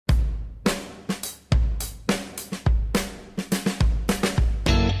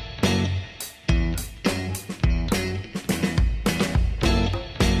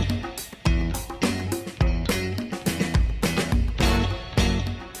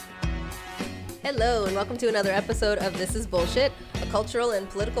Hello, and welcome to another episode of This Is Bullshit, a cultural and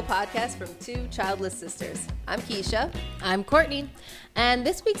political podcast from two childless sisters. I'm Keisha. I'm Courtney. And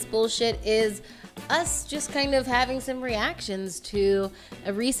this week's bullshit is us just kind of having some reactions to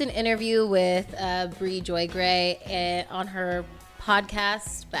a recent interview with Bri Joy Gray on her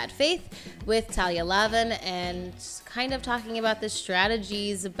podcast, Bad Faith, with Talia Lavin, and kind of talking about the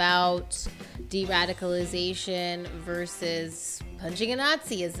strategies about de-radicalization versus punching a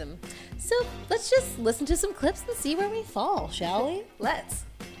Nazism. So let's just listen to some clips and see where we fall, shall we? Let's.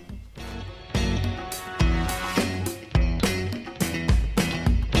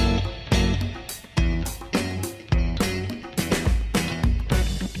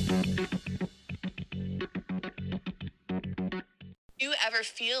 Do you ever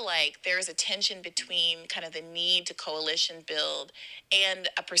feel like there's a tension between kind of the need to coalition build and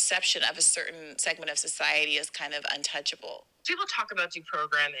a perception of a certain segment of society as kind of untouchable? People talk about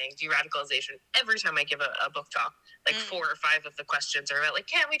deprogramming, de-radicalization every time I give a book talk. Like 4 or 5 of the questions are about, like,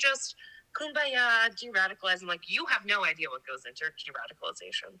 can't we just kumbaya, de-radicalize? And, like, you have no idea what goes into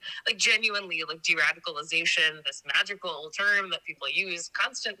de-radicalization. Like, genuinely, like, de-radicalization, this magical term that people use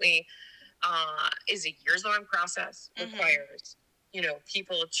constantly, is a years-long process, requires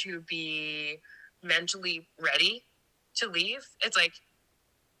people to be mentally ready to leave. It's like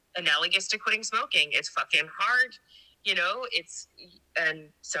analogous to quitting smoking. It's fucking hard, and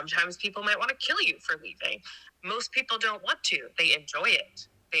sometimes people might want to kill you for leaving. Most people don't want to. They enjoy it.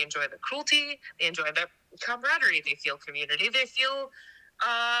 They enjoy the cruelty. They enjoy the camaraderie. They feel community. They feel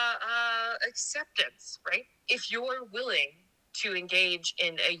acceptance, right? If you're willing to engage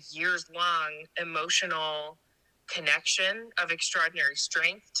in a years-long emotional connection of extraordinary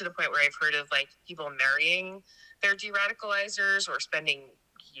strength, to the point where I've heard of, like, people marrying their de-radicalizers or spending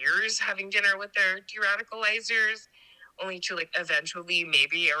years having dinner with their de-radicalizers, only to, like, eventually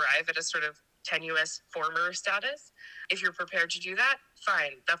maybe arrive at a sort of tenuous former status. If you're prepared to do that,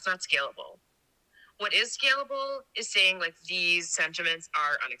 fine. That's not scalable. What is scalable is saying, like, these sentiments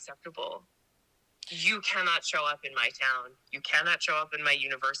are unacceptable. You cannot show up in my town. You cannot show up in my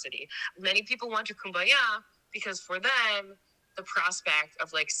university. Many people want to kumbaya because for them, the prospect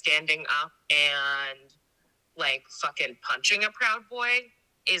of, like, standing up and, like, fucking punching a Proud Boy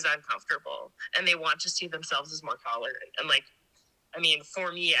is uncomfortable. And they want to see themselves as more tolerant. And, like, I mean,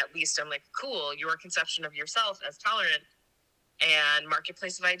 for me, at least, I'm like, cool, your conception of yourself as tolerant and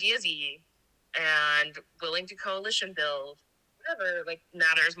marketplace of ideas-y and willing to coalition build, whatever, like,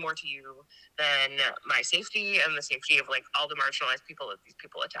 matters more to you than my safety and the safety of, like, all the marginalized people that these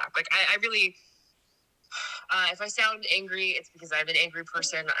people attack. Like, I really... if I sound angry, it's because I'm an angry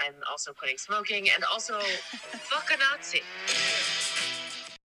person. I'm also quitting smoking, and also, fuck a Nazi.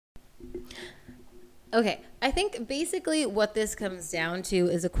 Okay, I think basically what this comes down to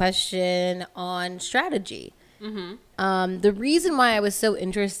is a question on strategy. The reason why I was so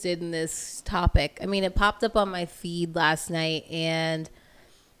interested in this topic, I mean, it popped up on my feed last night, and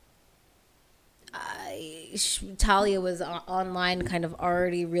Talia was online kind of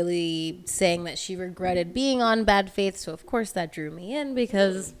already really saying that she regretted being on Bad Faith, so of course that drew me in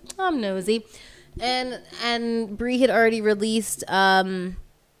because I'm nosy. And Bri had already released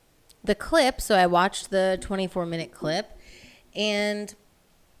the clip, so I watched the 24-minute clip, and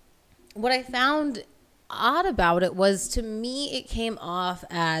what I found odd about it was, to me, it came off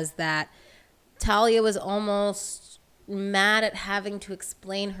as that Talia was almost mad at having to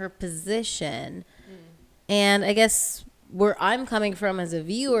explain her position. And I guess where I'm coming from as a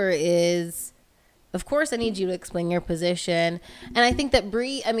viewer is, of course I need you to explain your position. And I think that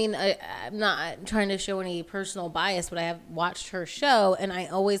Bri, I mean, I'm not trying to show any personal bias, but I have watched her show, and I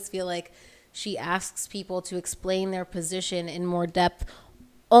always feel like she asks people to explain their position in more depth,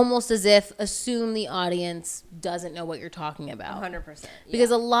 almost as if assume the audience doesn't know what you're talking about. 100%. Yeah.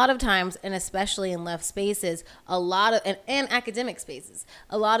 Because a lot of times, and especially in left spaces, a lot of, and academic spaces,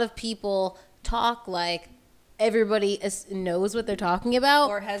 a lot of people talk like everybody knows what they're talking about.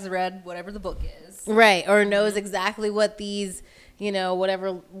 Or has read whatever the book is. Right. Or knows exactly what these,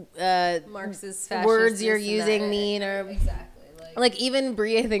 whatever Marxist, fascist, words you're using mean. Or exactly. Like even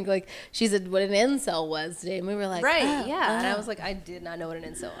Bri, I think, like, she said what an incel was today. And we were like, right, oh, yeah. And I was like, I did not know what an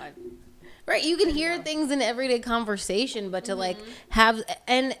incel was. Right. You can hear things in everyday conversation, but to like have,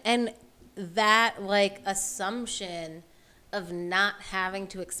 and that like assumption of not having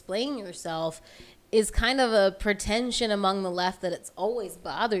to explain yourself is kind of a pretension among the left that it's always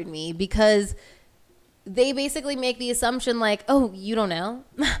bothered me, because they basically make the assumption like, oh, you don't know?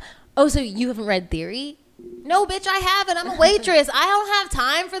 Oh, so you haven't read theory? No, bitch, I haven't. I'm a waitress. I don't have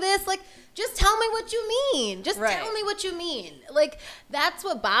time for this. Like, just tell me what you mean. Just Right. tell me what you mean. Like, that's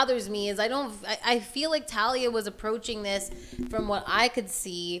what bothers me is I feel like Talia was approaching this from what I could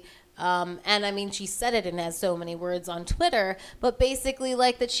see. And I mean, she said it and has so many words on Twitter, but basically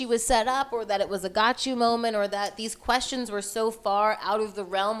like that she was set up or that it was a got you moment or that these questions were so far out of the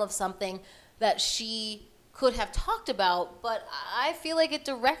realm of something that she could have talked about. But I feel like it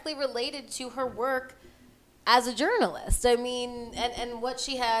directly related to her work as a journalist. I mean, and what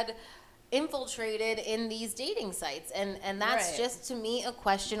she had infiltrated in these dating sites. And that's Right. just, to me, a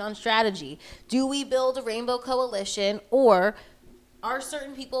question on strategy. Do we build a rainbow coalition, or are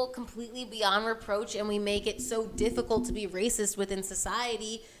certain people completely beyond reproach and we make it so difficult to be racist within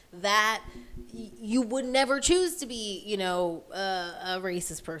society that you would never choose to be, you know, a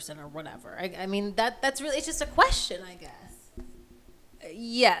racist person or whatever? I mean, that's really, it's just a question, I guess.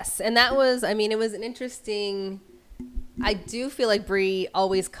 Yes, and that was, I mean, it was an interesting, I do feel like Brie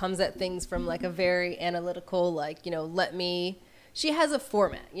always comes at things from like a very analytical, like, you know, she has a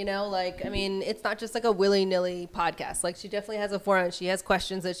format, you know, like, I mean, it's not just like a willy-nilly podcast. Like, she definitely has a format. She has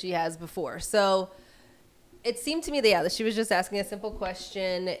questions that she has before. So it seemed to me that she was just asking a simple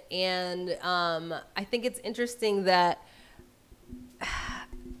question. And I think it's interesting that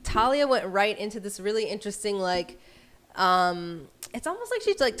Talia went right into this really interesting, like, it's almost like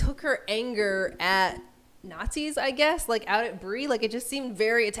she like took her anger at Nazis, I guess, like out at Brie. Like, it just seemed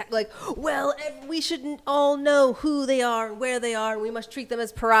very like, well, we shouldn't all know who they are and where they are, and we must treat them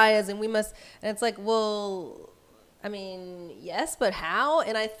as pariahs, and it's like, well, I mean, yes, but how?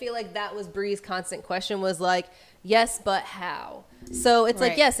 And I feel like that was Brie's constant question, was like, yes, but how? So it's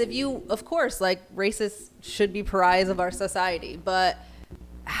like, yes, if you, of course, like, racists should be pariahs of our society, but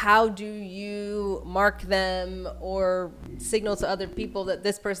how do you mark them or signal to other people that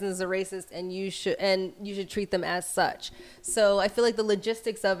this person is a racist and you should treat them as such? So I feel like the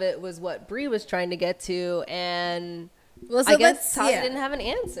logistics of it was what Brie was trying to get to, and I guess Talia didn't have an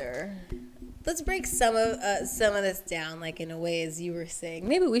answer. Let's break some of this down, like in a way, as you were saying.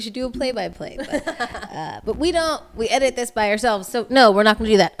 Maybe we should do a play-by-play, but we don't. We edit this by ourselves, so no, we're not going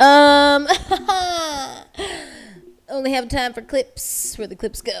to do that. Only have time for clips, where the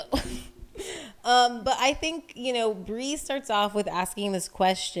clips go. But I think, you know, Brie starts off with asking this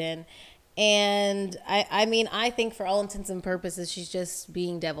question, and I mean, I think for all intents and purposes, she's just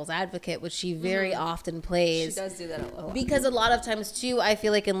being devil's advocate, which she very often plays. She does do that a lot. Because a lot of times, too, I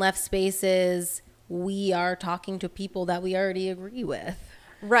feel like in left spaces, we are talking to people that we already agree with.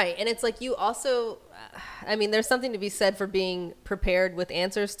 Right. And it's like, you also, I mean, there's something to be said for being prepared with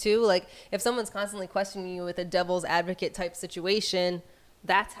answers too. Like, if someone's constantly questioning you with a devil's advocate type situation,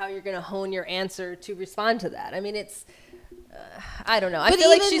 that's how you're going to hone your answer to respond to that. I mean, it's, I don't know. I feel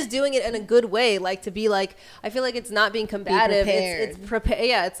like she's doing it in a good way, like to be like, I feel like it's not being combative. It's prepared.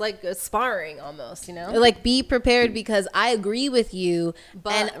 Yeah, it's like sparring almost, you know? Like, be prepared because I agree with you,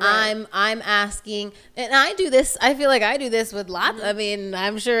 but I'm asking, and I do this, I feel like I do this with lots. I mean,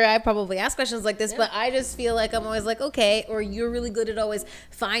 I'm sure I probably ask questions like this, but I just feel like I'm always like, okay, or you're really good at always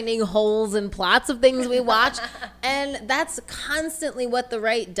finding holes in plots of things we watch. And that's constantly what the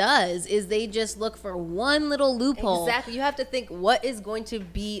right does, is they just look for one little loophole. Exactly. You have to think, what is going to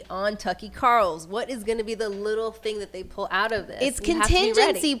be on Tucky Carl's? What is going to be the little thing that they pull out of this? It's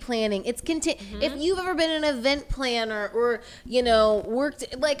contingency planning. It's if you've ever been an event planner or, you know, worked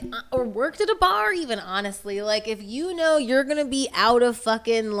at a bar, even, honestly, like, if you know you're going to be out of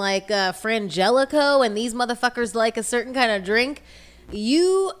fucking like Frangelico and these motherfuckers like a certain kind of drink,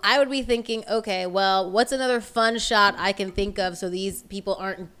 I would be thinking, okay, well, what's another fun shot I can think of so these people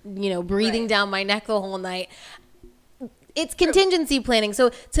aren't, you know, breathing down my neck the whole night. It's contingency planning.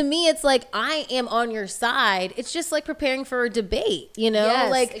 So to me, it's like, I am on your side. It's just like preparing for a debate, you know?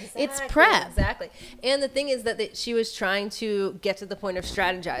 Yes, like, exactly, it's prep. Exactly. And the thing is that she was trying to get to the point of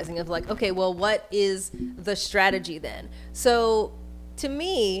strategizing, of like, okay, well, what is the strategy then? So to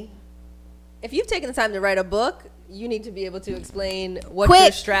me, if you've taken the time to write a book, you need to be able to explain what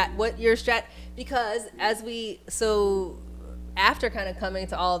your strat, because after kind of coming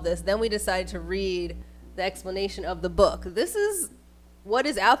to all of this, then we decided to read the explanation of the book. This is what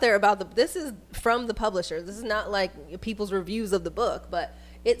is out there about this is from the publisher. This is not like people's reviews of the book, but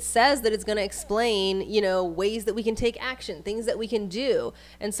it says that it's going to explain, you know, ways that we can take action, things that we can do.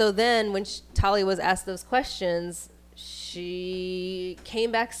 And so then when Talia was asked those questions, she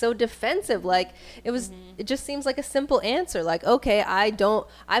came back so defensive. Like, it just seems like a simple answer. Like, okay, I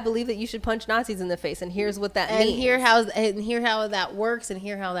believe that you should punch Nazis in the face, and here's what that means. And here how that works, and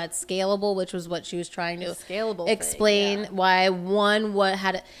here how that's scalable, which was what she was trying to explain. Why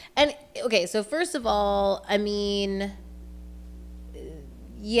and okay, so first of all, I mean,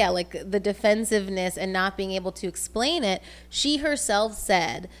 yeah, like the defensiveness and not being able to explain it. She herself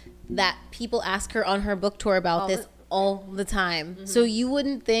said that people ask her on her book tour about this all the time. Mm-hmm. So you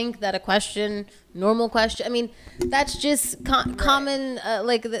wouldn't think that a question, normal question, I mean, that's just common,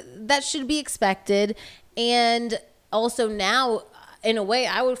 that should be expected. And also now, in a way,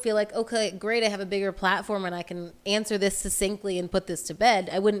 I would feel like, okay, great, I have a bigger platform and I can answer this succinctly and put this to bed.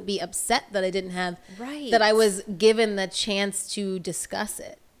 I wouldn't be upset that I didn't have, that I was given the chance to discuss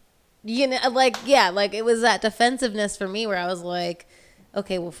it. You know, like, yeah, like it was that defensiveness for me where I was like,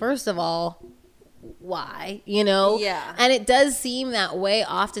 okay, well, first of all, why? You know? Yeah. And it does seem that way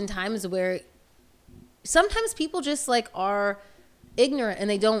oftentimes where sometimes people just like are ignorant and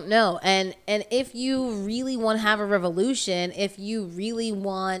they don't know. And if you really want to have a revolution, if you really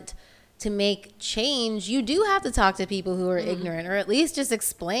want to make change, you do have to talk to people who are ignorant, or at least just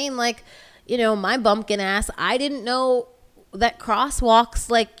explain, like, you know, my bumpkin ass, I didn't know that crosswalks,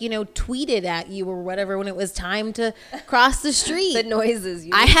 like, you know, tweeted at you or whatever when it was time to cross the street. The noises.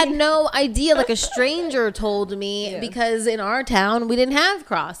 I had no idea. Like a stranger told me, because in our town we didn't have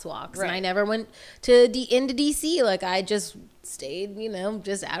crosswalks, and I never went to into DC. Like I just stayed, you know,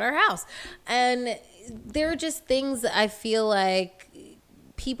 just at our house. And there are just things that I feel like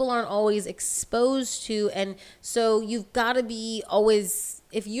people aren't always exposed to, and so you've got to be always,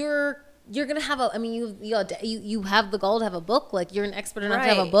 if you're gonna have a, I mean, you have the goal to have a book, like you're an expert enough to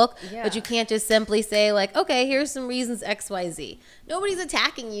have a book, but you can't just simply say like, okay, here's some reasons XYZ. Nobody's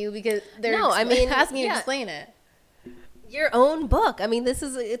attacking you because they're asking you to explain it. Your own book. I mean,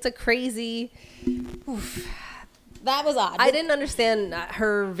 it's a crazy. That was odd. I didn't understand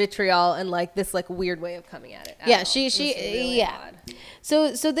her vitriol and like this like weird way of coming at it. Yeah, she really odd.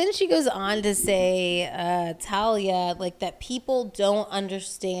 So then she goes on to say, Talia, like that people don't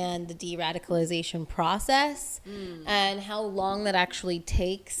understand the de-radicalization process and how long that actually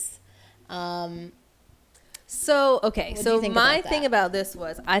takes. So my thing about this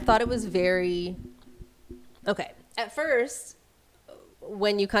was, I thought it was very, okay. At first,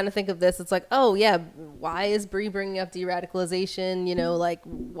 when you kind of think of this, it's like, oh yeah, why is Brie bringing up de-radicalization? You know, like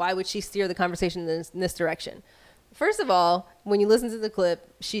why would she steer the conversation in this direction? First of all, when you listen to the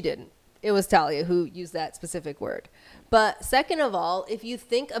clip, she didn't. It was Talia who used that specific word. But second of all, if you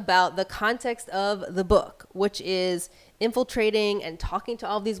think about the context of the book, which is infiltrating and talking to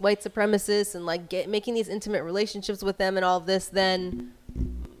all of these white supremacists and like making these intimate relationships with them and all of this, then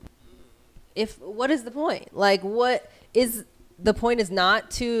what is the point? Like, what is the point? Is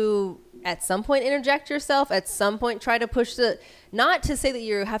not to at some point interject yourself, at some point try to push not to say that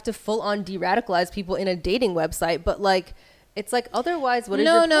you have to full on de-radicalize people in a dating website, but like, it's like, otherwise, what is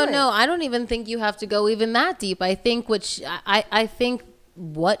your point? No. I don't even think you have to go even that deep. I think I think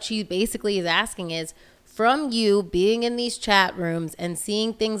what she basically is asking is, from you being in these chat rooms and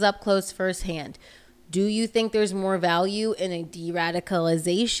seeing things up close firsthand, do you think there's more value in a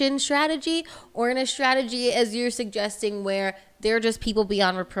de-radicalization strategy or in a strategy, as you're suggesting, where they're just people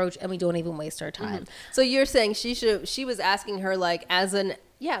beyond reproach and we don't even waste our time? So you're saying she was asking her like as an,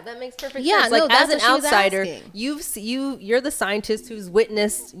 that makes perfect sense. No, like as an outsider, asking. you're the scientist who's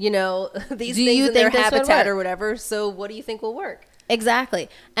witnessed, you know, these things in their habitat or whatever. So what do you think will work? Exactly.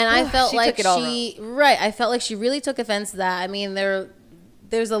 And I felt like I felt like she really took offense to that. I mean,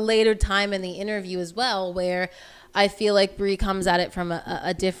 there's a later time in the interview as well where I feel like Brie comes at it from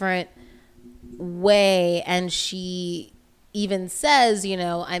a different way, and she even says, you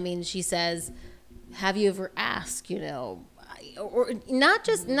know, I mean, she says, have you ever asked, you know, or not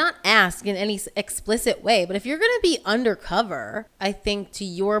ask in any explicit way, but if you're going to be undercover, I think to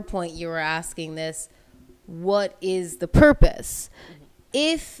your point, you were asking this, what is the purpose?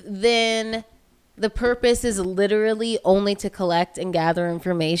 If then the purpose is literally only to collect and gather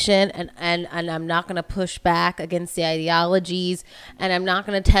information, and I'm not going to push back against the ideologies, and I'm not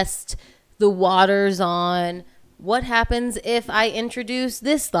going to test the waters on what happens if I introduce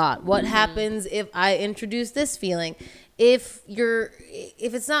this thought, what happens if I introduce this feeling. If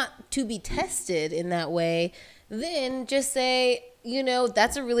it's not to be tested in that way, then just say, you know,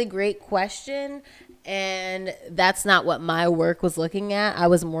 that's a really great question, and that's not what my work was looking at. I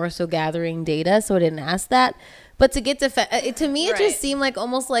was more so gathering data, so I didn't ask that. But to get to me, it just seemed like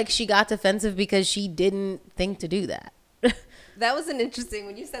almost like she got defensive because she didn't think to do that. That was an interesting,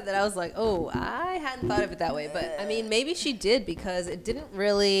 when you said that, I was like, oh, I hadn't thought of it that way. But I mean, maybe she did, because it didn't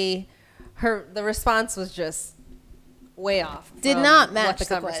really, the response was just way off. Did not match what the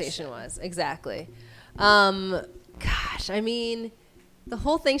conversation was. Exactly. Gosh, I mean, the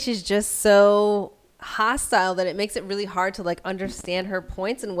whole thing, she's just so hostile that it makes it really hard to like understand her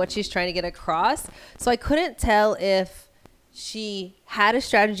points and what she's trying to get across. So I couldn't tell if she had a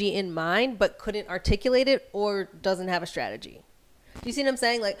strategy in mind but couldn't articulate it or doesn't have a strategy. Do you see what I'm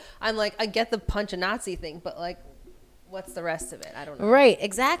saying? Like, I'm like, I get the punch a Nazi thing, but like, what's the rest of it? I don't know. Right,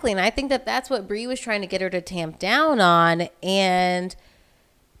 exactly. And I think that that's what Brie was trying to get her to tamp down on. And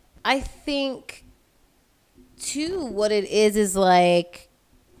I think, too, what it is like,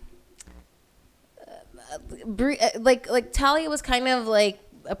 Brie, like Talia was kind of like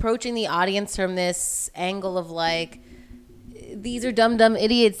approaching the audience from this angle of like, these are dumb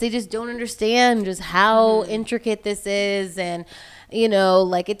idiots. They just don't understand just how intricate this is. And, you know,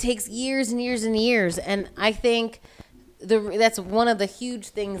 like it takes years and years and years. And I think that's one of the huge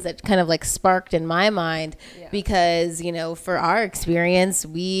things that kind of like sparked in my mind, because, you know, for our experience,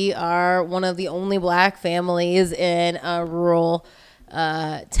 we are one of the only Black families in a rural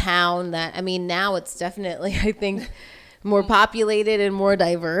town that, I mean, now it's definitely, I think, more populated and more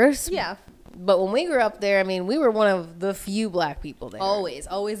diverse. Yeah. But when we grew up there, I mean, we were one of the few Black people there. Always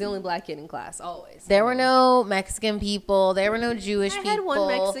the only Black kid in class. Always. There were no Mexican people. There were no Jewish people. I had one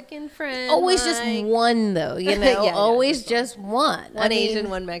Mexican friend. Always like, just one, though, you know? Always just one. One Asian,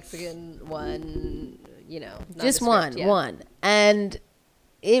 one Mexican, one, you know. Just one. And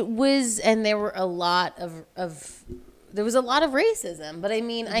it was, and there were a lot there was a lot of racism. But I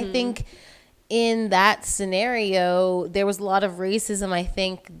mean, I think in that scenario, there was a lot of racism, I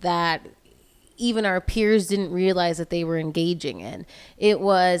think, that even our peers didn't realize that they were engaging in. It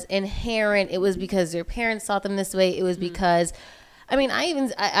was inherent. It was because their parents taught them this way. It was because, I mean,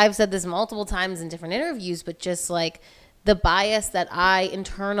 I've said this multiple times in different interviews, but just like the bias that I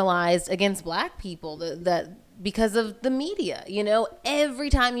internalized against Black people, that because of the media, you know, every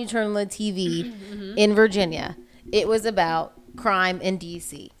time you turn on the TV in Virginia, it was about crime in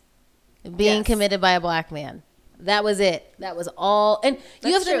DC being committed by a Black man. That was it. That was all. And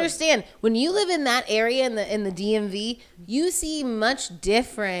you have to understand, when you live in that area in the DMV, you see much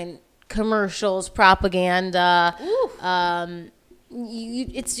different commercials, propaganda.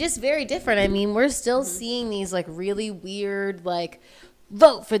 It's just very different. I mean, we're still seeing these like really weird, like,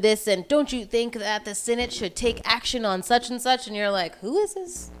 vote for this, and don't you think that the Senate should take action on such and such? And you're like, who is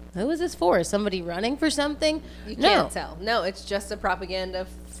this? Who is this for? Is somebody running for something? You can't tell. No, it's just a propaganda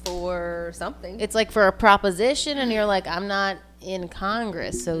for something. It's like for a proposition, and you're like, I'm not in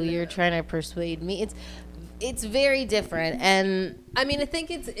Congress, so you're trying to persuade me. It's very different. And I mean, I think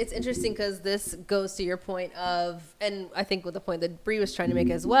it's interesting because this goes to your point of, and I think with the point that Brie was trying to make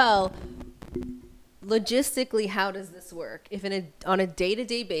as well, logistically, how does this work? If on a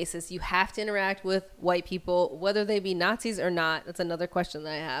day-to-day basis, you have to interact with white people, whether they be Nazis or not, that's another question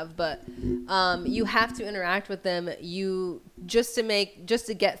that I have, but you have to interact with them. You just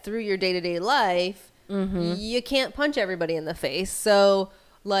to get through your day-to-day life, you can't punch everybody in the face. So,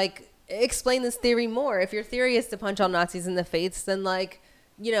 like, explain this theory more. If your theory is to punch all Nazis in the face, then, like,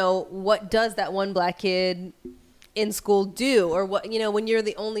 you know, what does that one Black kid in school do? Or what, you know, when you're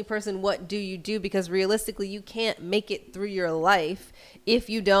the only person, what do you do? Because realistically, you can't make it through your life if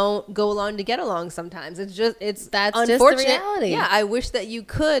you don't go along to get along sometimes. That's unfortunate. Just the reality. Yeah, I wish that you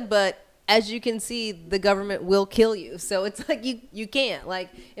could, but as you can see, the government will kill you. So it's like you can't. Like,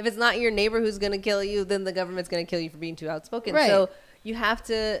 if it's not your neighbor who's going to kill you, then the government's going to kill you for being too outspoken. Right. So you have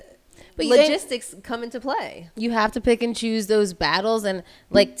to... But logistics come into play. You have to pick and choose those battles. And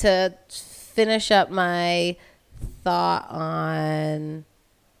like, to finish up my thought on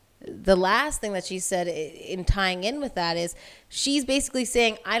the last thing that she said in tying in with that is, she's basically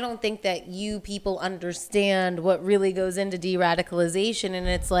saying, I don't think that you people understand what really goes into de-radicalization. And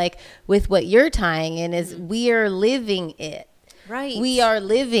it's like, with what you're tying in is, we are living it. Right. We are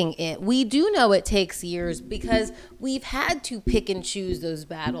living it. We do know it takes years because we've had to pick and choose those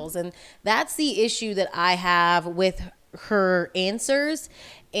battles. And that's the issue that I have with her answers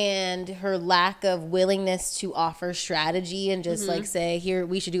and her lack of willingness to offer strategy and just like say, here,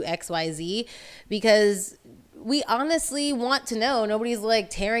 we should do X, Y, Z, because we honestly want to know. Nobody's like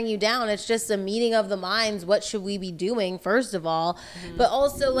tearing you down. It's just a meeting of the minds. What should we be doing, first of all? But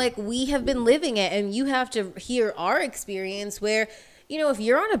also, like, we have been living it, and you have to hear our experience where, you know, if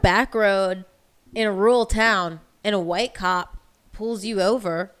you're on a back road in a rural town and a white cop pulls you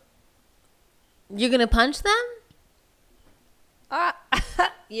over, you're going to punch them?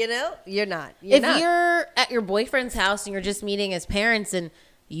 You know, you're not. If you're at your boyfriend's house and you're just meeting his parents and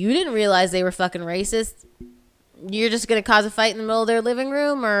you didn't realize they were fucking racist, you're just going to cause a fight in the middle of their living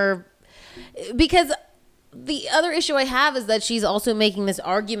room? Or because the other issue I have is that she's also making this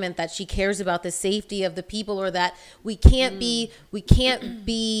argument that she cares about the safety of the people, or that we can't be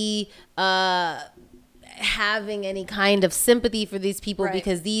having any kind of sympathy for these people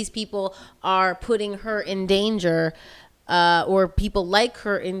because these people are putting her in danger. or people like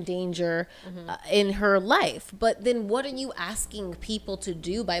her in danger in her life. But then what are you asking people to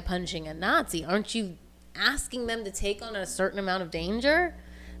do by punching a Nazi? Aren't you asking them to take on a certain amount of danger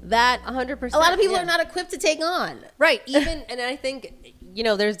that 100%, a lot of people yeah. are not equipped to take on? Right. Even, and I think,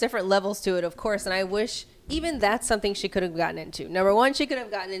 there's different levels to it, of course. And I wish even that's something she could have gotten into. Number one, she could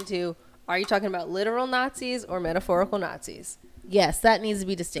have gotten into, are you talking about literal Nazis or metaphorical Nazis? Yes, that needs to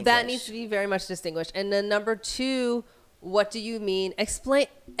be distinguished. That needs to be very much distinguished. And then number two, what do you mean? Explain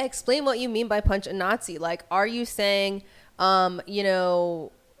what you mean by punch a Nazi. Like, are you saying,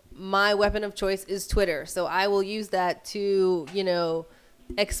 my weapon of choice is Twitter, so I will use that to,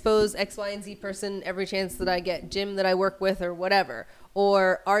 expose X, Y, and Z person every chance that I get, Jim that I work with or whatever?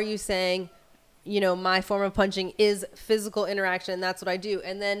 Or are you saying, my form of punching is physical interaction, and that's what I do?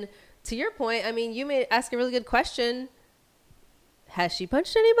 And then to your point, I mean, you may ask a really good question. Has she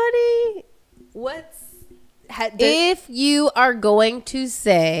punched anybody? If you are going to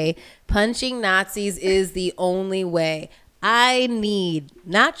say punching Nazis is the only way, I need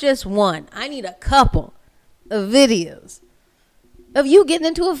not just one, I need a couple of videos of you getting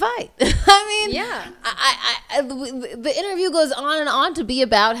into a fight. I mean, yeah. The interview goes on and on to be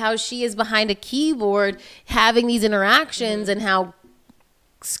about how she is behind a keyboard having these interactions and how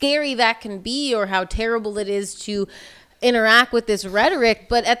scary that can be, or how terrible it is to interact with this rhetoric.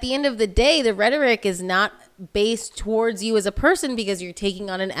 But at the end of the day, the rhetoric is not based towards you as a person, because you're taking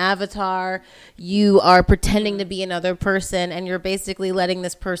on an avatar, you are pretending to be another person, and you're basically letting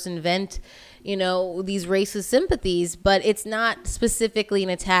this person vent these racist sympathies, but it's not specifically an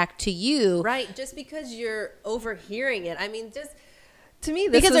attack to you, Right, just because you're overhearing it. I mean, just to me,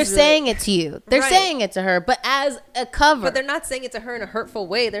 this because they're saying it to you. They're Right. saying it to her, but as a cover. But they're not saying it to her in a hurtful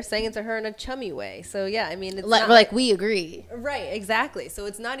way. They're saying it to her in a chummy way. So yeah, I mean, it's like, not like we agree. right, exactly. So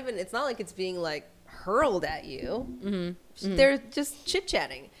it's not like it's being like hurled at you. They're just chit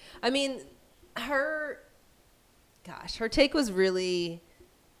chatting. I mean, her take was really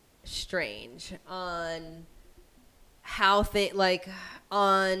strange on how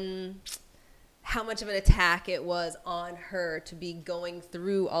how much of an attack it was on her to be going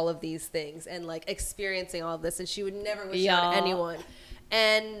through all of these things and like experiencing all of this, and she would never wish it on anyone.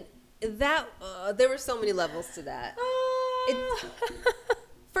 And that there were so many levels to that.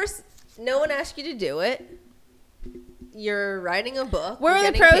 First, no one asked you to do it. You're writing a book. Where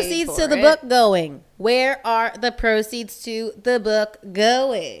are the proceeds to the book going? Where are the proceeds to the book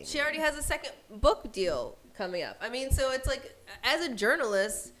going? She already has a second book deal coming up. I mean, so it's like, as a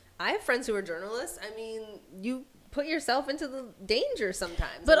journalist, I have friends who are journalists. I mean, you put yourself into the danger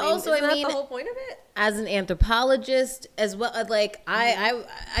sometimes. But I mean, also, isn't I that mean, the whole point of it? As an anthropologist as well, like I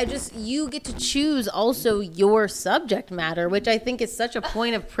just, you get to choose also your subject matter, which I think is such a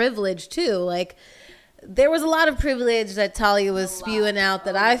point of privilege too. Like, there was a lot of privilege that Talia was spewing out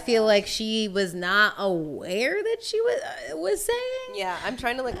that I feel like she was not aware that she was saying. Yeah, I'm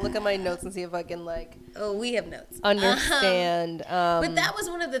trying to like look at my notes and see if I can like Oh, we have notes. understand. But that was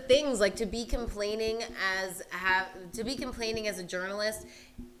one of the things, like, to be complaining as a journalist,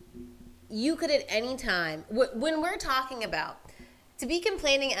 you could at any time, when we're talking about, to be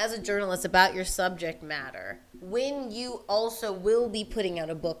complaining as a journalist about your subject matter, when you also will be putting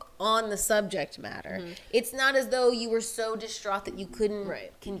out a book on the subject matter, it's not as though you were so distraught that you couldn't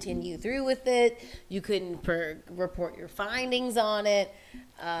continue through with it, you couldn't report your findings on it.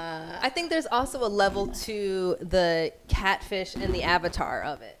 I think there's also a level to the catfish and the avatar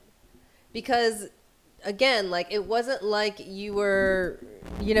of it, because again, like, it wasn't like you were,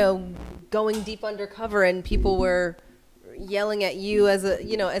 going deep undercover and people were yelling at you as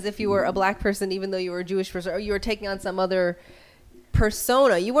as if you were a black person, even though you were a Jewish person, or you were taking on some other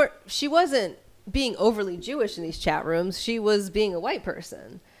persona. She wasn't being overly Jewish in these chat rooms. She was being a white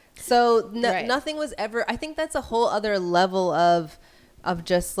person. So nothing was ever, I think that's a whole other level of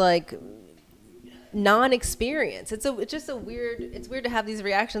just like non-experience. It's weird to have these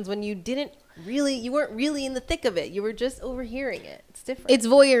reactions when you weren't really in the thick of it. You were just overhearing it. It's different. It's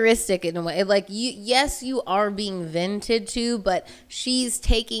voyeuristic in a way. Like, yes, you are being vented to, but she's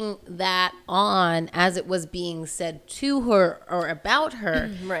taking that on as it was being said to her or about her.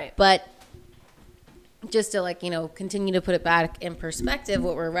 Right. But just to, like, continue to put it back in perspective,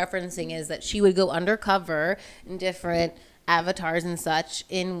 what we're referencing is that she would go undercover in different avatars and such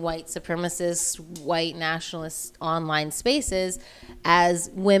in white supremacist, white nationalist online spaces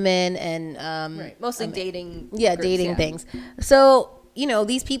as women and mostly dating dating things. So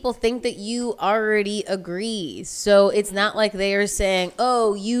these people think that you already agree, so it's not like they are saying,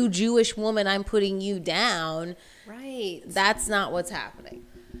 oh, you Jewish woman, I'm putting you down. Right. That's not what's happening.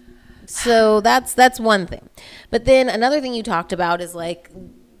 So that's one thing. But then another thing you talked about is like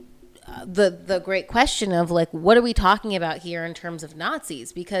the great question of like, what are we talking about here in terms of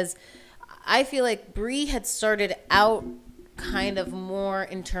Nazis? Because I feel like Brie had started out kind of more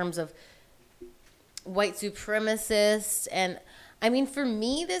in terms of white supremacists. And I mean, for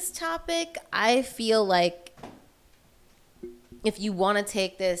me, this topic, I feel like if you want to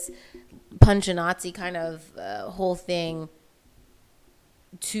take this punch a Nazi kind of whole thing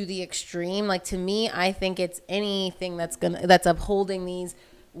to the extreme, like to me, I think it's anything that's upholding these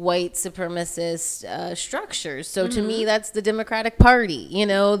white supremacist structures. So to me, that's the Democratic Party.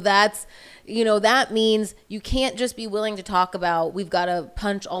 That means you can't just be willing to talk about, we've got to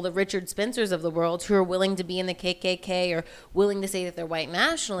punch all the Richard Spencers of the world who are willing to be in the KKK or willing to say that they're white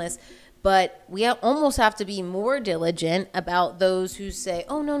nationalists. But we almost have to be more diligent about those who say,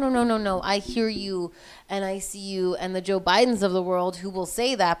 oh, no, I hear you and I see you, and the Joe Bidens of the world who will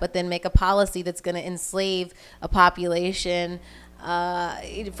say that, but then make a policy that's going to enslave a population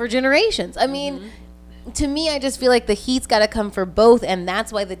for generations. I mean, to me, I just feel like the heat's got to come for both, and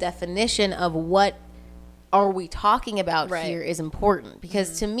that's why the definition of what are we talking about here is important.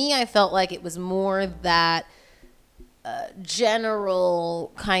 Because to me, I felt like it was more that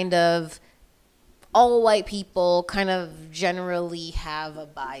general kind of all white people kind of generally have a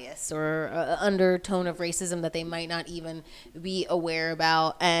bias or an undertone of racism that they might not even be aware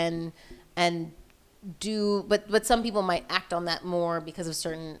about, and but some people might act on that more because of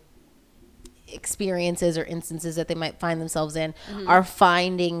certain experiences or instances that they might find themselves in, are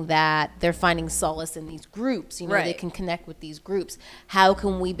finding that they're finding solace in these groups. They can connect with these groups. How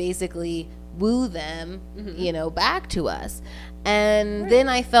can we basically woo them, back to us? And then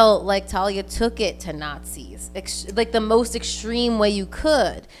I felt like Talia took it to Nazis, like the most extreme way you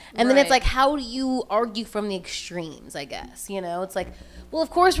could. And then it's like, how do you argue from the extremes, I guess? It's like, well, of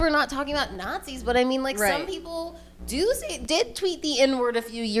course we're not talking about Nazis, but I mean, like some people did tweet the N-word a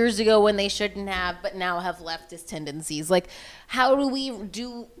few years ago when they shouldn't have, but now have leftist tendencies. Like, how do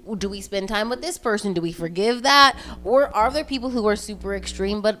we spend time with this person? Do we forgive that? Or are there people who are super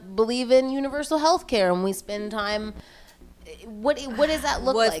extreme but believe in universal health care and we spend time? What does that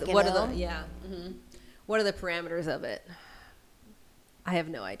look like? What are the parameters of it? I have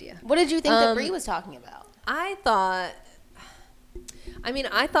no idea. What did you think that Brie was talking about? I thought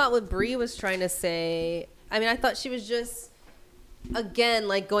what Brie was trying to say, I thought she was just, again,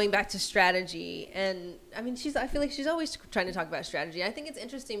 like going back to strategy. And I feel like she's always trying to talk about strategy. I think it's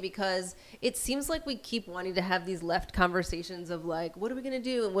interesting because it seems like we keep wanting to have these left conversations of like, what are we going to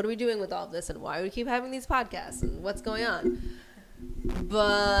do? And what are we doing with all of this? And why do we keep having these podcasts? And what's going on?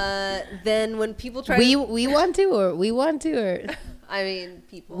 But then when people try we want to, or we want to, or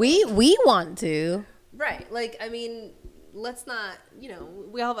people. We want to. Right. Like, let's not,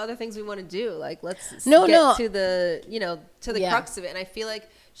 we all have other things we want to do. Like, let's get to the crux of it. And I feel like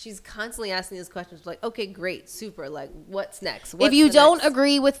she's constantly asking these questions like, okay, great, super. Like, what's next? If you don't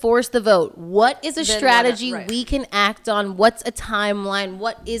agree with force the vote, what is a strategy we can act on? What's a timeline?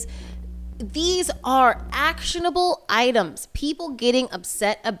 These are actionable items. People getting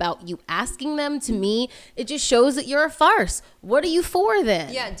upset about you asking them, to me, it just shows that you're a farce. What are you for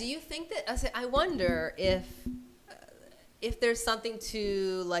then? Yeah. Do you think that, I wonder if there's something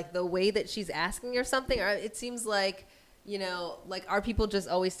to like the way that she's asking or something, or it seems like, like, are people just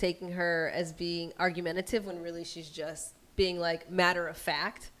always taking her as being argumentative when really she's just being like matter of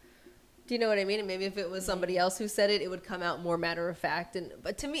fact? Do you know what I mean? And maybe if it was somebody else who said it, it would come out more matter of fact.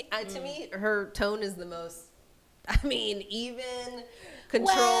 But to me, her tone is the most, even,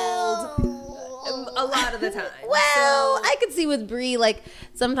 controlled, a lot of the time. I could see with Brie, like,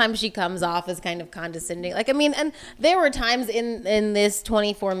 sometimes she comes off as kind of condescending. Like, and there were times in this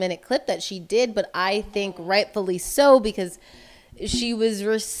 24-minute clip that she did, but I think rightfully so, because she was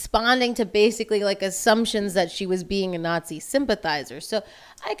responding to basically like assumptions that she was being a Nazi sympathizer. So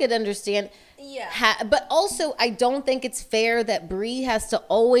I could understand. Yeah. But also, I don't think it's fair that Brie has to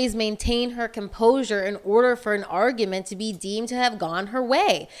always maintain her composure in order for an argument to be deemed to have gone her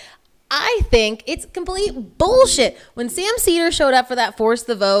way. I think it's complete bullshit. When Sam Cedar showed up for that Force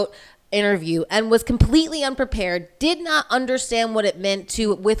the Vote interview and was completely unprepared, did not understand what it meant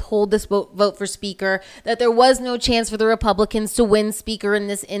to withhold this vote for speaker, that there was no chance for the Republicans to win speaker in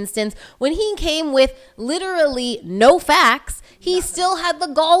this instance. When he came with literally no facts, he still had the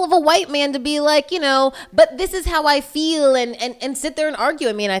gall of a white man to be like, but this is how I feel, and sit there and argue.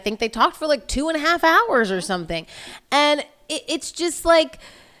 I think they talked for like 2.5 hours or something. And it's just like,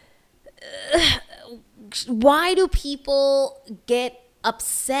 why do people get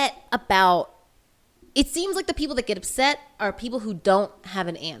upset about it seems like the people that get upset are people who don't have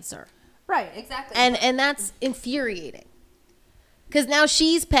an answer. Right, exactly. And that's infuriating. Because now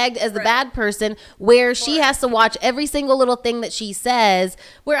she's pegged as the bad person, where she has to watch every single little thing that she says,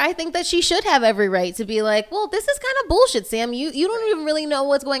 where I think that she should have every right to be like, well, this is kind of bullshit, Sam. You don't even really know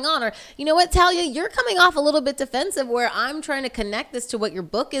what's going on. Or, you know what, Talia, you're coming off a little bit defensive, where I'm trying to connect this to what your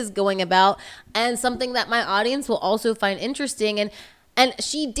book is going about and something that my audience will also find interesting. And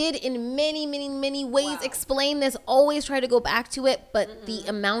she did in many, many, many ways explain this, always try to go back to it. But the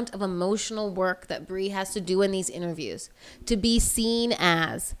amount of emotional work that Brie has to do in these interviews to be seen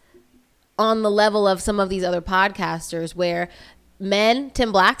as on the level of some of these other podcasters where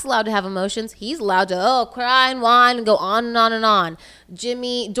Tim Black's allowed to have emotions. He's allowed to, cry and whine and go on and on and on.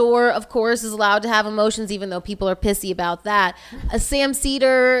 Jimmy Dore, of course, is allowed to have emotions, even though people are pissy about that. Sam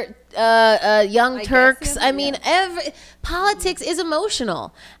Cedar, Young Turks. I mean, politics is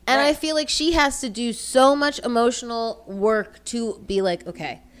emotional. And I feel like she has to do so much emotional work to be like,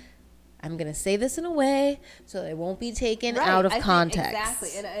 okay, I'm going to say this in a way so that it won't be taken out of context. Exactly.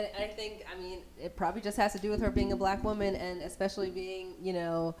 And I think, it probably just has to do with her being a black woman and especially being,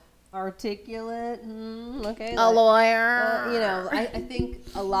 articulate. A lawyer. I think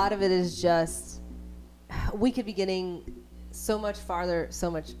a lot of it is just, we could be getting so much farther,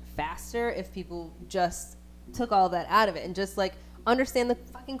 so much faster if people just took all that out of it and just understand the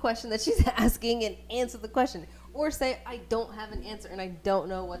fucking question that she's asking and answer the question. Or say, I don't have an answer and I don't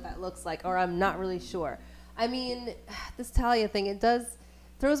know what that looks like, or I'm not really sure. This Talia thing,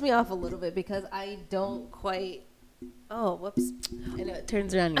 throws me off a little bit because I don't quite, whoops. I know it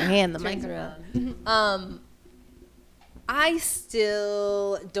turns around your hand, the microphone. I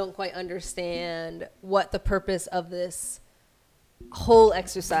still don't quite understand what the purpose of this whole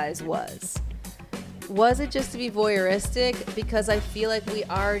exercise was. Was it just to be voyeuristic? Because I feel like we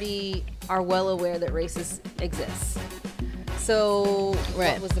already are well aware that racism exists. So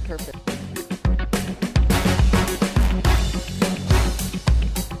what was the purpose?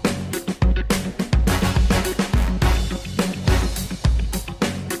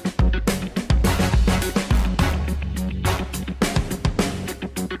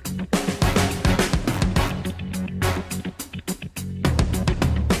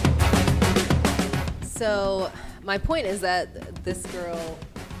 So my point is that this girl,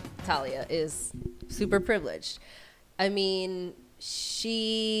 Talia, is super privileged.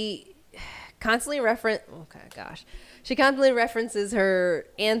 She constantly references her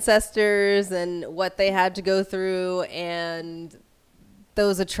ancestors and what they had to go through and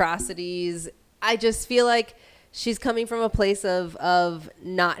those atrocities. I just feel like she's coming from a place of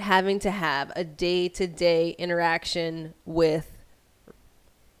not having to have a day-to-day interaction with,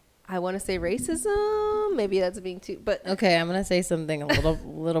 I want to say racism. Maybe that's being too, but okay, I'm gonna say something a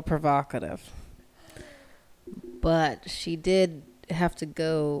little provocative. But she did have to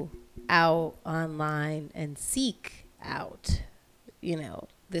go out online and seek out,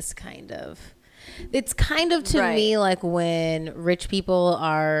 this kind of. It's kind of to me like when rich people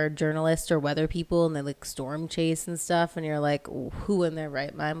are journalists or weather people and they storm chase and stuff, and you're like, who in their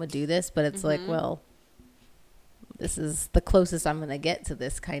right mind would do this? But it's like, well, this is the closest I'm going to get to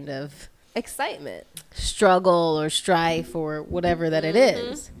this kind of excitement, struggle or strife or whatever that it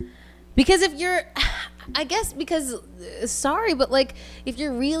is. Because if you're, sorry, but if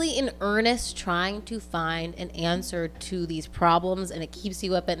you're really in earnest trying to find an answer to these problems and it keeps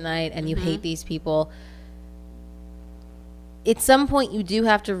you up at night and you hate these people, at some point you do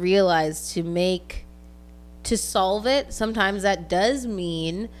have to realize to solve it. Sometimes that does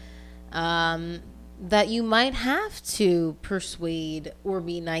mean, that you might have to persuade or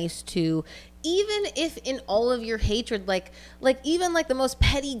be nice to, even if in all of your hatred, even the most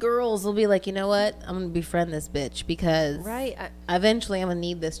petty girls will be like, you know what, I'm gonna befriend this bitch because eventually I'm gonna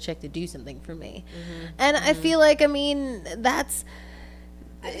need this chick to do something for me. And I feel like, that's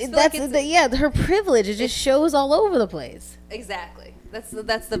her privilege. It just shows all over the place. Exactly. That's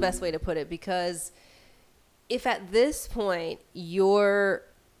the best way to put it, because if at this point you're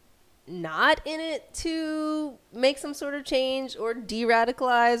not in it to make some sort of change or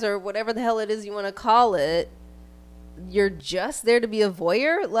de-radicalize or whatever the hell it is you want to call it, you're just there to be a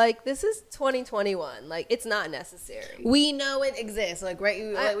voyeur. This is 2021. It's not necessary. We know it exists. Like what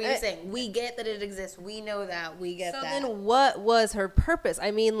you were saying, we get that it exists. We know that. We get that. So then what was her purpose?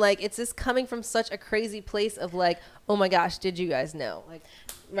 It's just coming from such a crazy place of oh my gosh, did you guys know?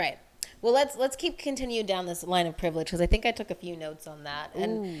 Right. Well, let's keep continuing down this line of privilege, because I think I took a few notes on that.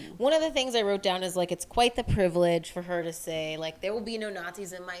 And one of the things I wrote down is it's quite the privilege for her to say there will be no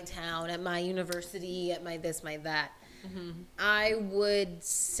Nazis in my town, at my university, at my this, my that. I would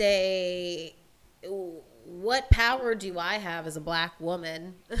say what power do I have as a black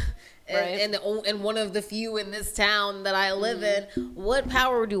woman and, Right. and one of the few in this town that I live in? What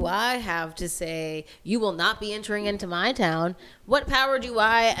power do I have to say you will not be entering into my town? What power do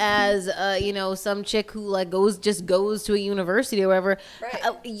I, as some chick who like goes to a university or whatever? Right.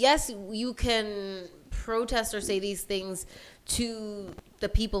 Yes, you can protest or say these things to the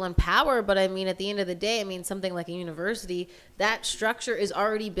people in power, but I mean, at the end of the day, I mean, something like a university, that structure is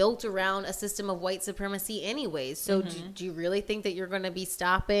already built around a system of white supremacy anyways. So do you really think that you're going to be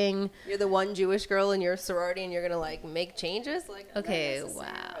stopping? You're the one Jewish girl in your sorority and you're going to like make changes? Like, Okay, not wow.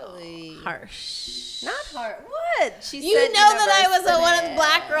 necessarily. Harsh. Not hard. What? She You said know that I never was one of said the it.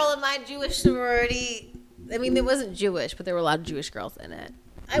 black girl in my Jewish sorority. I mean, it wasn't Jewish, but there were a lot of Jewish girls in it.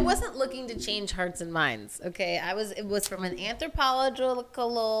 I wasn't looking to change hearts and minds, okay? It was from an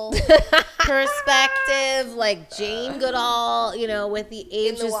anthropological perspective, like Jane Goodall, with the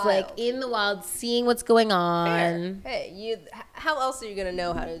age the just like wild. in the wild, seeing what's going Fair. on. Hey, how else are you gonna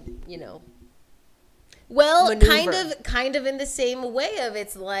know how to, Well, maneuver. kind of in the same way of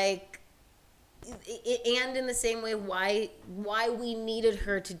it's like, and in the same way why we needed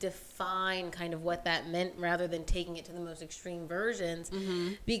her to define kind of what that meant rather than taking it to the most extreme versions,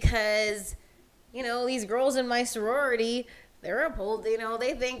 because these girls in my sorority, they're appalled,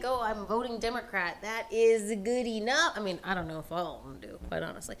 they think, oh, I'm voting Democrat, that is good enough. I mean, I don't know if all of them do, quite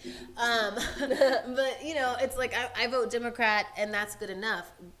honestly, but it's like I vote Democrat and that's good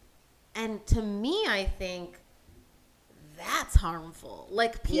enough. And to me, I think that's harmful.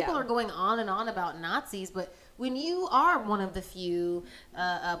 Like, people Yeah. are going on and on about Nazis, but when you are one of the few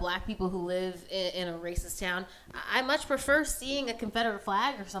black people who live in a racist town, I much prefer seeing a Confederate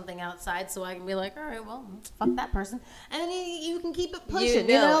flag or something outside so I can be like, all right, well, fuck that person. And then you can keep it pushing.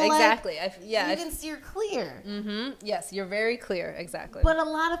 exactly. You can steer clear. Yes, you're very clear. Exactly. But a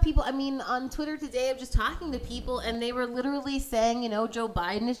lot of people, I mean, on Twitter today, I'm just talking to people, and they were literally saying, Joe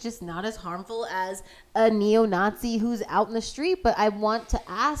Biden is just not as harmful as a neo-Nazi who's out in the street. But I want to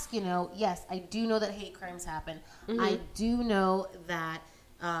ask, yes, I do know that hate crimes happen. I do know that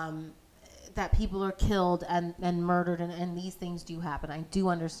that people are killed and murdered, and these things do happen. I do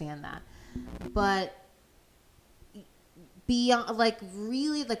understand that. But beyond, like,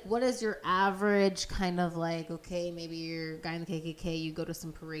 really, like, what is your average kind of like, okay, maybe you're a guy in the KKK, you go to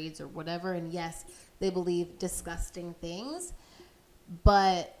some parades or whatever, and yes, they believe disgusting things,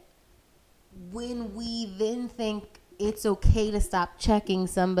 but when we then think it's okay to stop checking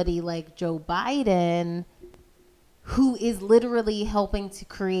somebody like Joe Biden, who is literally helping to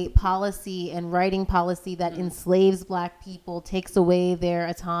create policy and writing policy that enslaves black people, takes away their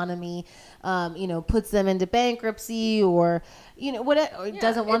autonomy, puts them into bankruptcy or, or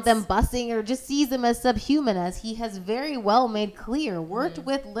doesn't want them busing or just sees them as subhuman, as he has very well made clear, worked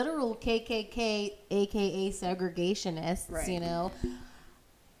with literal KKK, AKA segregationists, Right.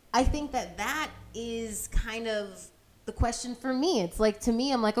 I think that is kind of the question for me. It's like, to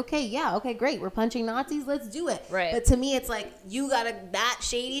me, I'm like, okay, great, we're punching Nazis, let's do it. Right. But to me, it's like, that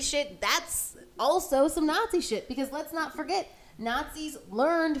shady shit, that's also some Nazi shit, because let's not forget, Nazis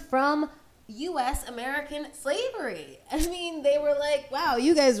learned from U.S. American slavery. I mean, they were like, wow,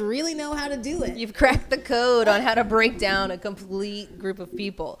 you guys really know how to do it. You've cracked the code on how to break down a complete group of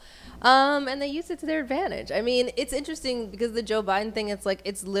people. And they use it to their advantage. I mean, it's interesting because the Joe Biden thing, it's like,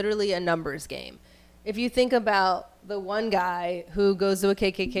 it's literally a numbers game. If you think about the one guy who goes to a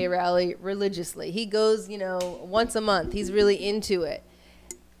KKK rally religiously, he goes, once a month, he's really into it.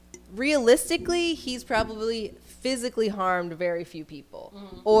 Realistically, he's probably physically harmed very few people.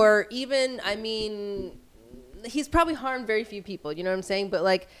 Or even, I mean, he's probably harmed very few people, you know what I'm saying? But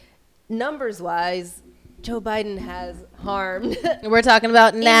like, numbers wise, Joe Biden has harmed We're talking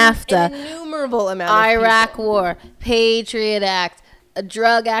about NAFTA, an innumerable amount of Iraq people. War, Patriot Act, a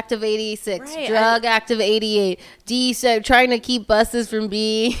Drug Act of 86, Right, Drug Act of 88, trying to keep buses from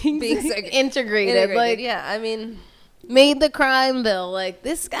being integrated. Like, yeah, I mean, made the crime bill. Like,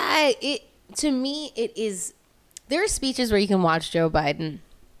 this guy, to me, it is. There are speeches where you can watch Joe Biden.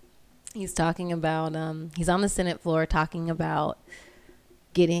 He's talking about, he's on the Senate floor talking about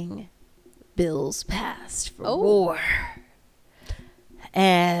getting bills passed for war.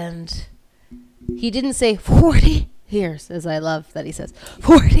 And he didn't say 40 years, as I love that he says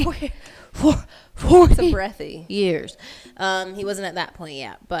 40 it's a breathy. years. He wasn't at that point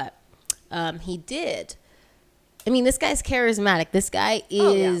yet, but he did. I mean, this guy's charismatic. This guy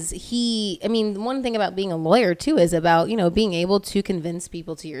is, I mean, one thing about being a lawyer too is about, being able to convince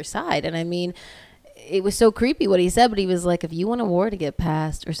people to your side. And I mean, it was so creepy what he said, but he was like, if you want a war to get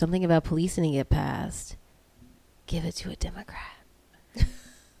passed or something about policing to get passed, give it to a Democrat.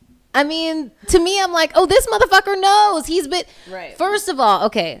 I mean, to me, I'm like, oh, this motherfucker knows. He's been Right. First of all,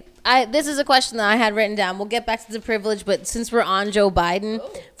 okay, this is a question that I had written down. We'll get back to the privilege, but since we're on Joe Biden,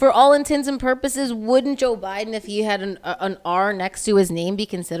 for all intents and purposes, wouldn't Joe Biden, if he had an R next to his name, be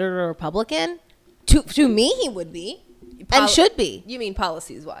considered a Republican? To me, he would be, and should be. You mean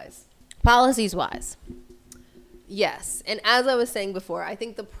policies wise? Policies wise. Yes. And as I was saying before, I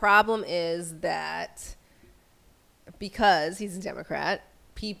think the problem is that because he's a Democrat,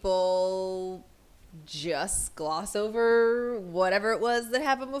 people just gloss over whatever it was that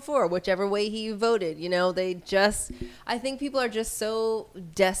happened before, whichever way he voted. You know, I think people are just so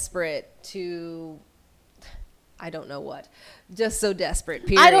desperate to, I don't know what, just so desperate,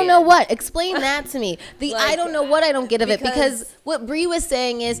 period. I don't know what. Explain that to me. I Like, don't know what I don't get of it, because because what Bree was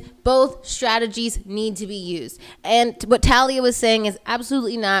saying is both strategies need to be used. And what Talia was saying is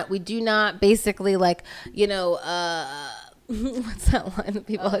absolutely not. We do not basically like, what's that line that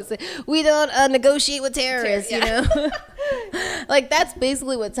people always say? We don't negotiate with terrorists, you know? Like, that's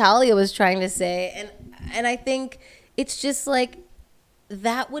basically what Talia was trying to say. And I think it's just like,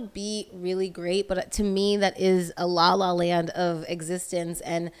 that would be really great, but to me, that is a la la land of existence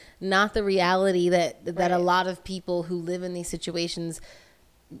and not the reality that a lot of people who live in these situations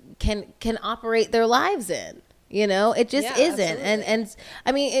can operate their lives in. You know, it just isn't. Absolutely. And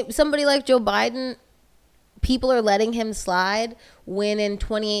I mean, somebody like Joe Biden, people are letting him slide when in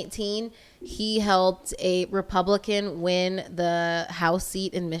 2018 he helped a Republican win the House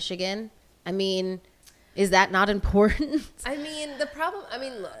seat in Michigan. I mean, is that not important? I mean, the problem. I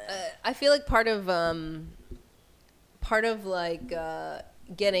mean, I feel like part of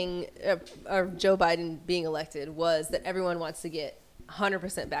getting Joe Biden being elected was that everyone wants to get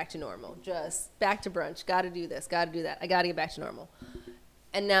 100% back to normal, just back to brunch. Got to do this, got to do that. I got to get back to normal.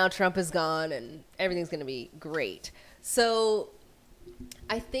 And now Trump is gone, and everything's going to be great. So,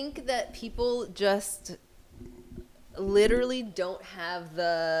 I think that people just literally don't have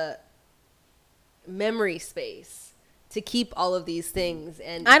the memory space to keep all of these things.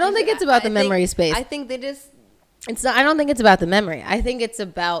 And I don't think it's about the memory space. I think they just It's not, I don't think it's about the memory. I think it's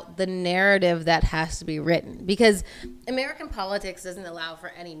about the narrative that has to be written, because American politics doesn't allow for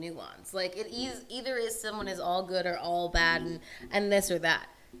any nuance. Like, it is either is someone is all good or all bad and this or that.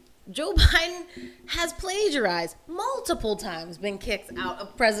 Joe Biden has plagiarized multiple times, been kicked out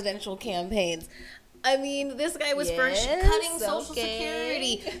of presidential campaigns. I mean, this guy was first cutting Social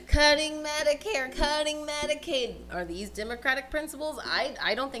Security, cutting Medicare, cutting Medicaid. Are these democratic principles?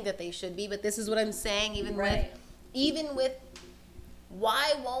 I don't think that they should be, but this is what I'm saying. Even with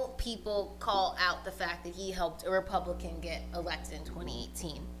why won't people call out the fact that he helped a Republican get elected in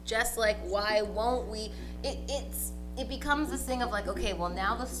 2018? Just like, why won't we? It becomes this thing of like, okay, well,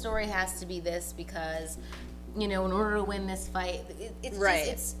 now the story has to be this because, you know, in order to win this fight, it's right.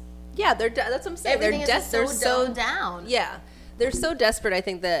 just, it's yeah, that's what I'm saying. everything They're is so down. Yeah, they're so desperate. I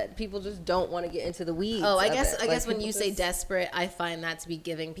think that people just don't want to get into the weeds. Oh, I of guess it. I Like, guess when people you say just- desperate, I find that to be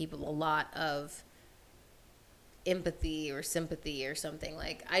giving people a lot of empathy or sympathy or something.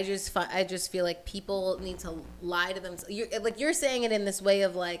 Like, I just feel like people need to lie to themselves. You're saying it in this way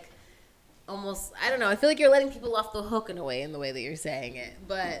of like, almost, I don't know, I feel like you're letting people off the hook in a way, in the way that you're saying it.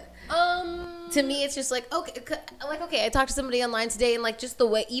 But to me, it's just like, okay, I talked to somebody online today, and like, just the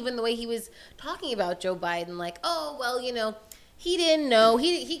way he was talking about Joe Biden, like, oh, well, you know, he didn't know,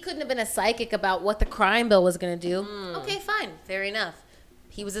 he couldn't have been a psychic about what the crime bill was going to do. Okay, fine, fair enough.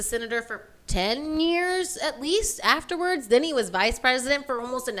 He was a senator for 10 years at least afterwards. Then he was vice president for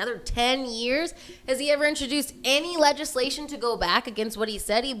almost another 10 years. Has he ever introduced any legislation to go back against what he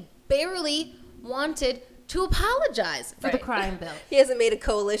said? He barely wanted to apologize for the crime bill. He hasn't made a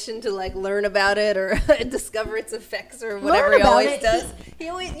coalition to like learn about it or discover its effects or whatever Learn he about always it. does. He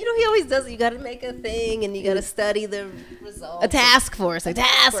always does it. You got to make a thing and you got to study the results. A task force. A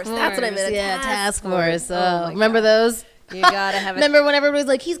task force. That's what I meant. Yeah, task force. Oh my remember God. those? You gotta have. Remember when everybody's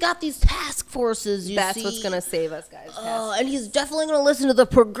like, he's got these task forces. That's what's gonna save us, guys. Oh, and he's definitely gonna listen to the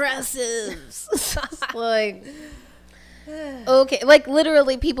progressives. Like, okay, like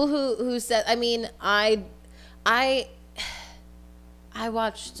literally people who said. I mean, I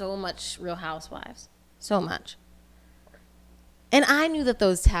watched so much Real Housewives, so much. And I knew that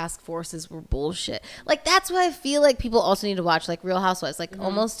those task forces were bullshit. Like, that's why I feel like people also need to watch, like, Real Housewives. Like,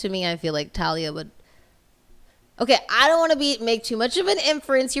 almost to me, I feel like Talia would... Okay, I don't want to make too much of an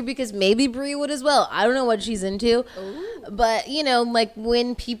inference here because maybe Brie would as well. I don't know what she's into. Ooh. But, you know, like,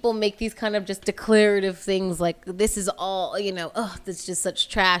 when people make these kind of just declarative things like, this is all, you know, oh, that's just such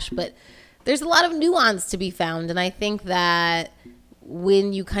trash. But there's a lot of nuance to be found. And I think that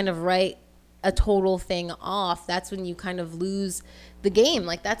when you kind of write a total thing off, that's when you kind of lose the game.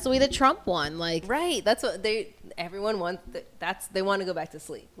 Like, that's the way that Trump won. Like, Right. That's what everyone wants. They want to go back to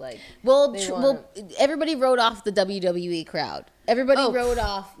sleep. Like, well, they well, everybody wrote off the WWE crowd. Everybody wrote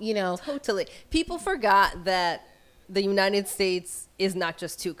off, you know. totally. People forgot that the United States is not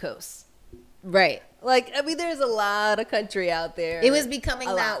just two coasts. Right. Like, I mean, there's a lot of country out there. It was becoming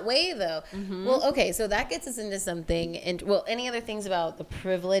A that lot. way, though. Well, okay, so that gets us into something. And, well, any other things about the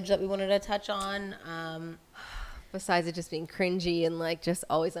privilege that we wanted to touch on? Besides it just being cringy and like just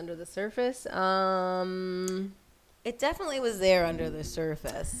always under the surface. It definitely was there under the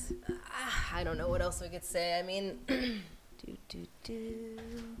surface. I don't know what else we could say. I mean,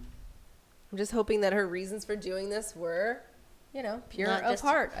 I'm just hoping that her reasons for doing this were, you know, pure Not of just-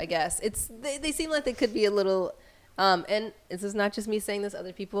 heart, I guess. They seem like they could be a little, and this is not just me saying this,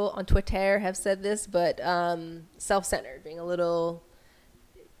 other people on Twitter have said this, but self-centered, being a little,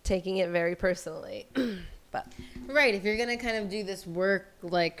 taking it very personally. But Right, if you're going to kind of do this work,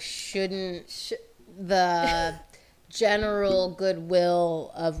 like, shouldn't the general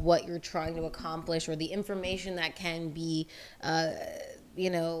goodwill of what you're trying to accomplish or the information that can be,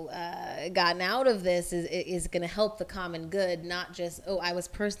 gotten out of this is going to help the common good, not just, oh, I was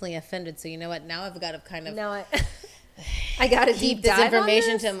personally offended, so you know what, now I've got to kind of now I got to keep deep this dive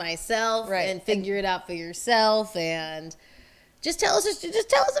information on to myself Right. and figure it out for yourself, and just tell us if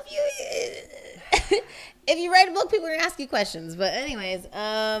you if you write a book, people are gonna ask you questions. But anyways,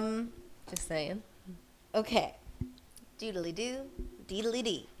 Just saying. okay, doodly doo, deedly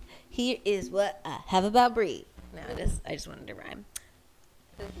dee. Here is what I have about Brie. No, I just wanted to rhyme.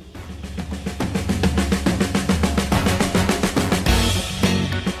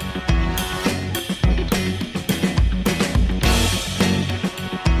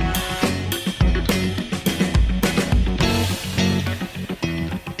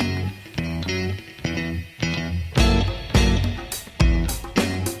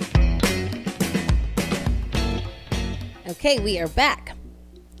 Okay, we are back.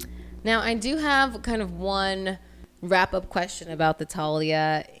 Now, I do have kind of one wrap-up question about the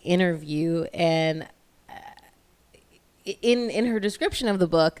Talia interview, and in her description of the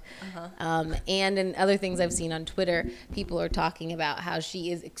book, and in other things I've seen on Twitter, people are talking about how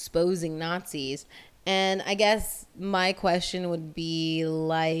she is exposing Nazis, and I guess my question would be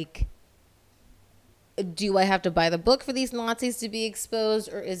like, do I have to buy the book for these Nazis to be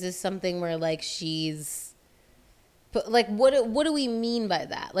exposed, or is this something where like she's... But like, what do we mean by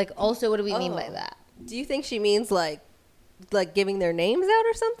that? Like, also, what do we mean by that? Do you think she means like giving their names out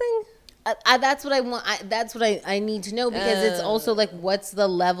or something? That's what I want. That's what I need to know, because it's also like, what's the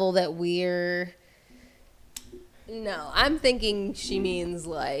level that we're... No, I'm thinking she means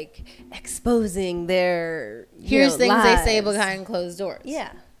like exposing their Here's things lives. they say behind closed doors.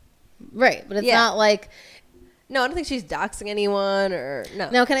 Yeah. Right, but it's Yeah. not like... No, I don't think she's doxing anyone or no.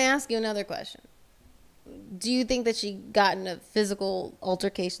 Now, can I ask you another question? Do you think that she got into physical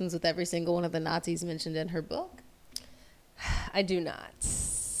altercations with every single one of the Nazis mentioned in her book? I do not.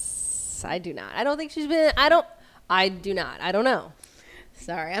 I do not. I don't think she's been. I do not. I don't know.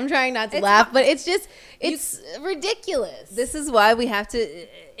 Sorry, I'm trying not to It's laugh, not- but it's just, it's ridiculous. This is why we have to.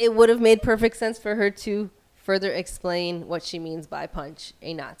 It would have made perfect sense for her to further explain what she means by punch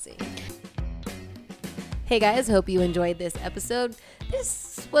a Nazi. Hey guys, hope you enjoyed this episode.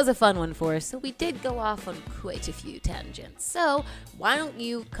 This was a fun one for us, so we did go off on quite a few tangents. So why don't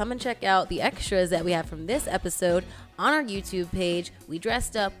you come and check out the extras that we have from this episode on our YouTube page. We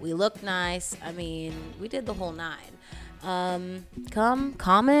dressed up, we looked nice. I mean, we did the whole nine. Come,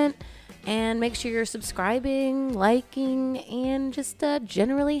 comment, and make sure you're subscribing, liking, and just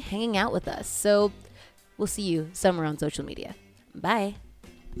generally hanging out with us. So we'll see you somewhere on social media. Bye.